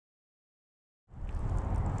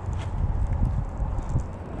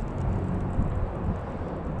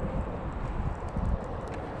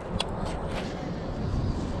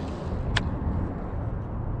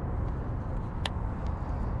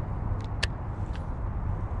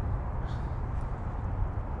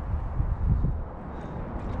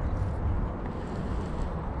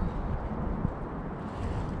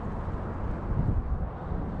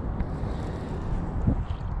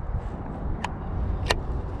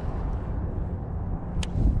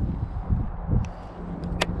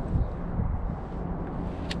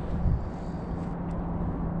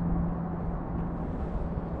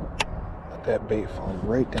that bait falling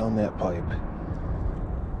right down that pipe.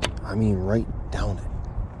 I mean, right down it.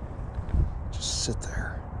 Just sit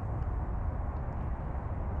there.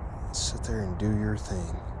 Sit there and do your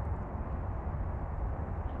thing.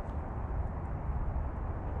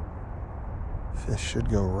 Fish should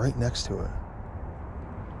go right next to it.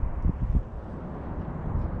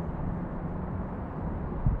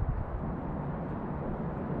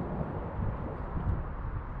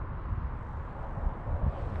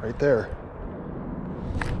 Right there.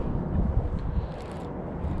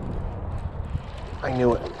 I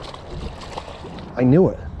knew it. I knew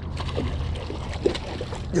it.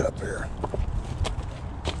 Get up here.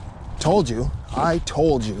 Told you. I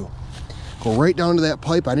told you. Go right down to that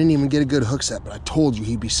pipe. I didn't even get a good hook set, but I told you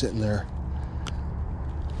he'd be sitting there.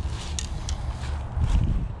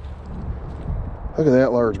 Look at that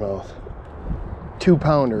largemouth.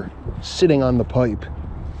 2-pounder sitting on the pipe.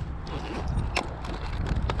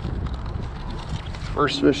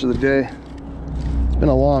 First fish of the day. It's been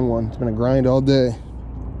a long one. It's been a grind all day.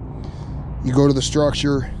 You go to the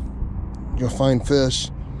structure, you'll find fish.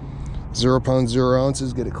 0 pounds, 0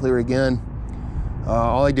 ounces, get it clear again.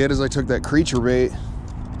 All I did is I took that creature bait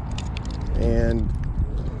and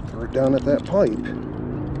threw it down at that pipe.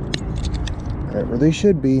 Right where they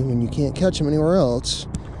should be when you can't catch them anywhere else.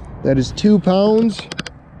 That is 2 pounds,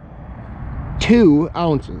 2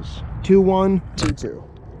 ounces. 2-1, 2-2.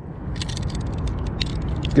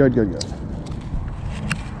 Good, good, good.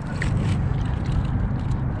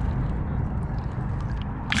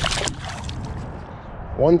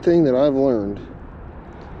 One thing that I've learned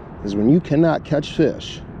is when you cannot catch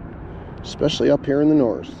fish, especially up here in the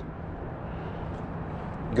north,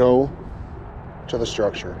 go to the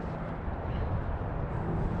structure.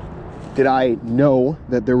 Did I know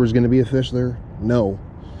that there was going to be a fish there? No.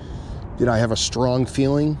 Did I have a strong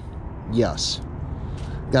feeling? Yes.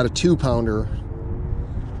 Got a 2-pounder,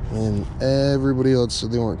 and everybody else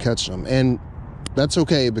said they weren't catching them. And that's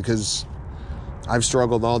okay, because I've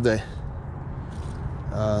struggled all day.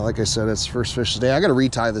 Like I said, it's first fish today. I got to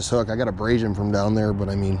retie this hook. I got to braid him from down there, but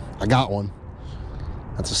I mean, I got one.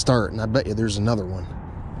 That's a start, and I bet you there's another one.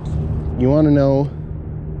 You want to know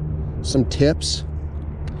some tips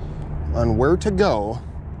on where to go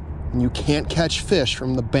when you can't catch fish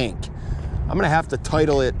from the bank? I'm going to have to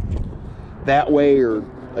title it that way or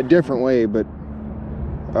a different way, but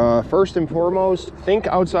first and foremost, think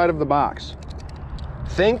outside of the box.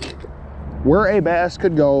 Think where a bass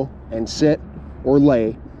could go and sit or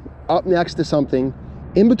lay up next to something,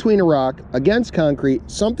 in between a rock, against concrete,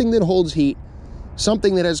 something that holds heat,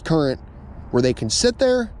 something that has current, where they can sit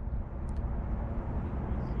there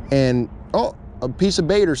and, oh, a piece of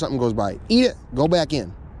bait or something goes by, eat it, go back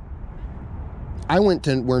in. I went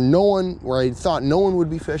to where I thought no one would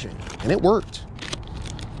be fishing, and it worked.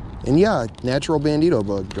 And yeah, natural bandito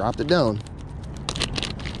bug, dropped it down.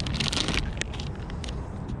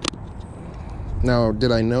 Now,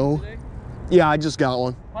 did I know? Yeah, I just got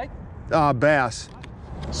one. Bass.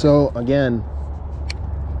 So again,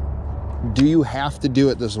 do you have to do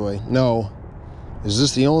it this way? No. Is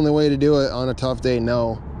this the only way to do it on a tough day?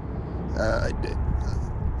 No.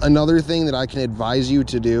 Another thing that I can advise you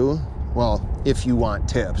to do, well, if you want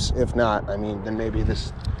tips. If not, I mean, then maybe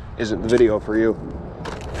this isn't the video for you.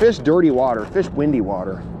 Fish dirty water, fish windy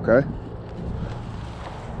water, okay?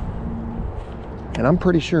 And I'm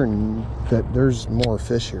pretty sure that there's more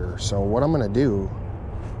fish here. So what I'm gonna do,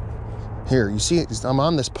 here, you see, I'm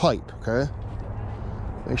on this pipe, okay?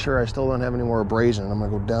 Make sure I still don't have any more abrasion. I'm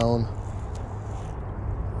gonna go down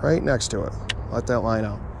right next to it. Let that line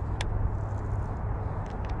out.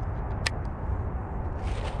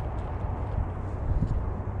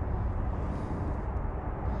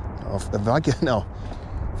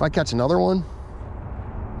 If I catch another one,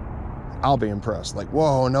 I'll be impressed. Like,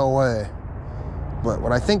 whoa, no way. But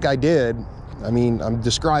what I think I did, I mean, I'm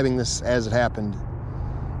describing this as it happened.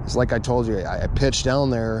 It's like I told you, I pitched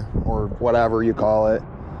down there, or whatever you call it,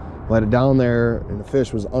 let it down there, and the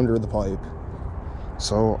fish was under the pipe.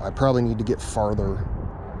 So I probably need to get farther.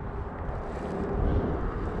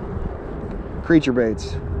 Creature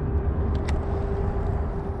baits.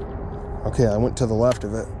 Okay, I went to the left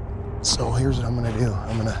of it. So here's what I'm gonna do.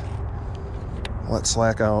 I'm gonna let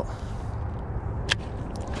slack out.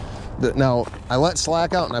 Now, I let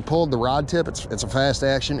slack out and I pulled the rod tip. It's a fast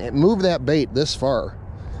action. It moved that bait this far.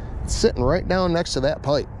 It's sitting right down next to that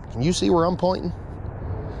pipe. Can you see where I'm pointing?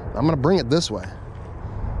 I'm gonna bring it this way.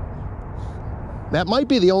 That might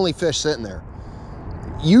be the only fish sitting there.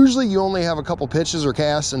 Usually you only have a couple pitches or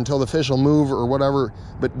casts until the fish will move or whatever,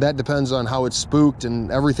 but that depends on how it's spooked and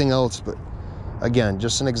everything else. But again,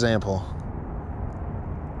 just an example.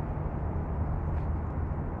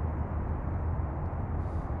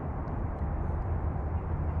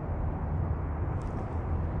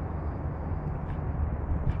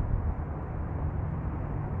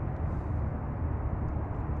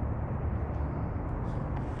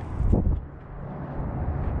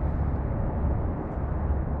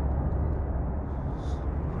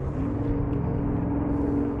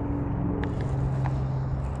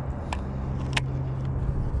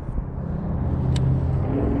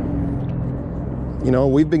 You know,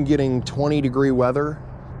 we've been getting 20-degree weather,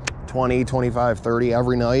 20, 25, 30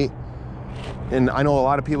 every night. And I know a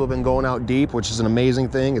lot of people have been going out deep, which is an amazing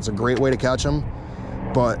thing. It's a great way to catch them.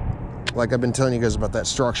 But like I've been telling you guys about that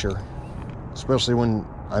structure, especially when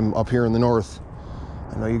I'm up here in the north.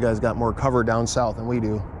 I know you guys got more cover down south than we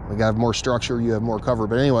do. We got more structure, you have more cover.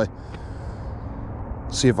 But anyway,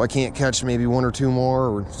 see if I can't catch maybe one or two more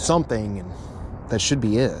or something, and that should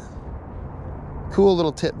be it. Cool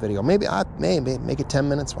little tip video. Maybe make it 10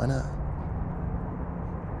 minutes, why not?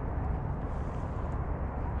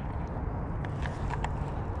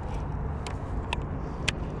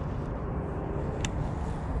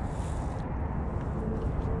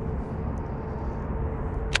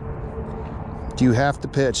 Do you have to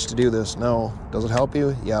pitch to do this? No. Does it help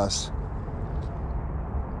you? Yes.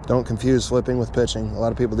 Don't confuse flipping with pitching. A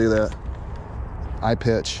lot of people do that. I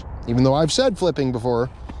pitch. Even though I've said flipping before.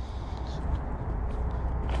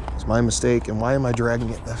 It's my mistake. And why am I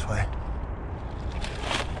dragging it this way?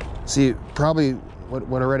 See, probably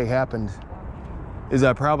what already happened is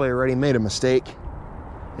I probably already made a mistake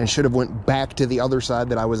and should have went back to the other side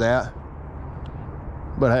that I was at.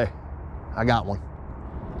 But hey, I got one.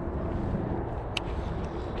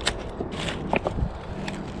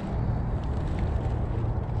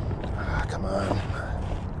 Come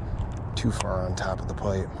on. Too far on top of the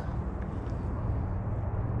plate.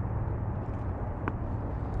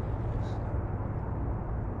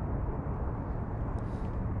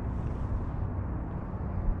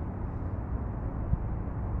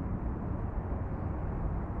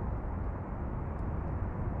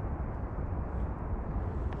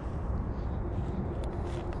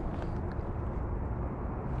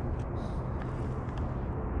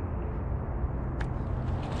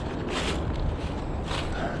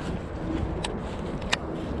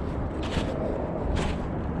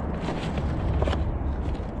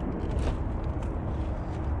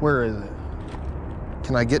 Where is it?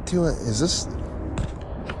 Can I get to it? Is this?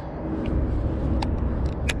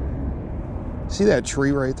 See that tree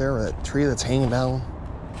right there? That tree that's hanging down?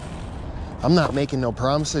 I'm not making no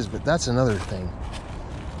promises, but that's another thing.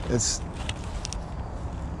 It's,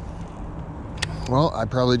 well, I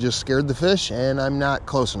probably just scared the fish and I'm not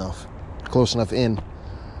close enough in.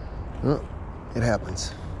 Oh, it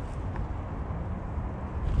happens.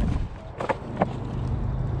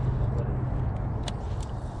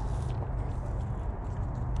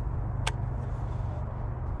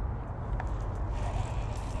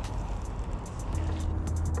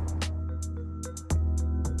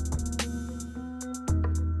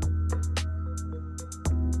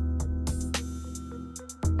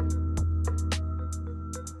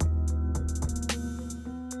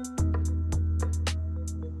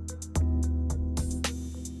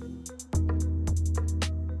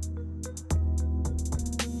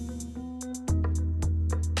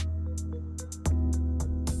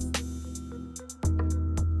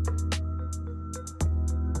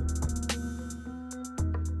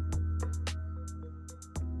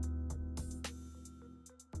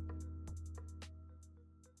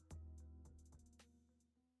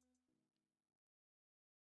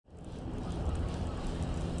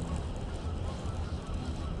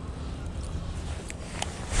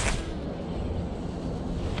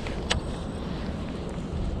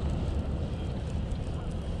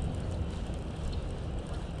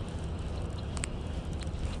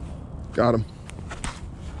 Got him.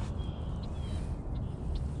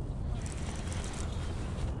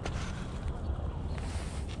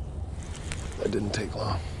 That didn't take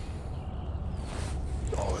long.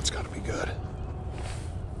 Oh, that's got to be good.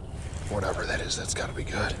 Whatever that is, that's got to be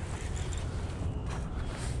good.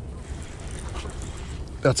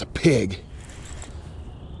 That's a pig.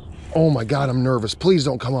 Oh my God, I'm nervous. Please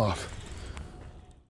don't come off.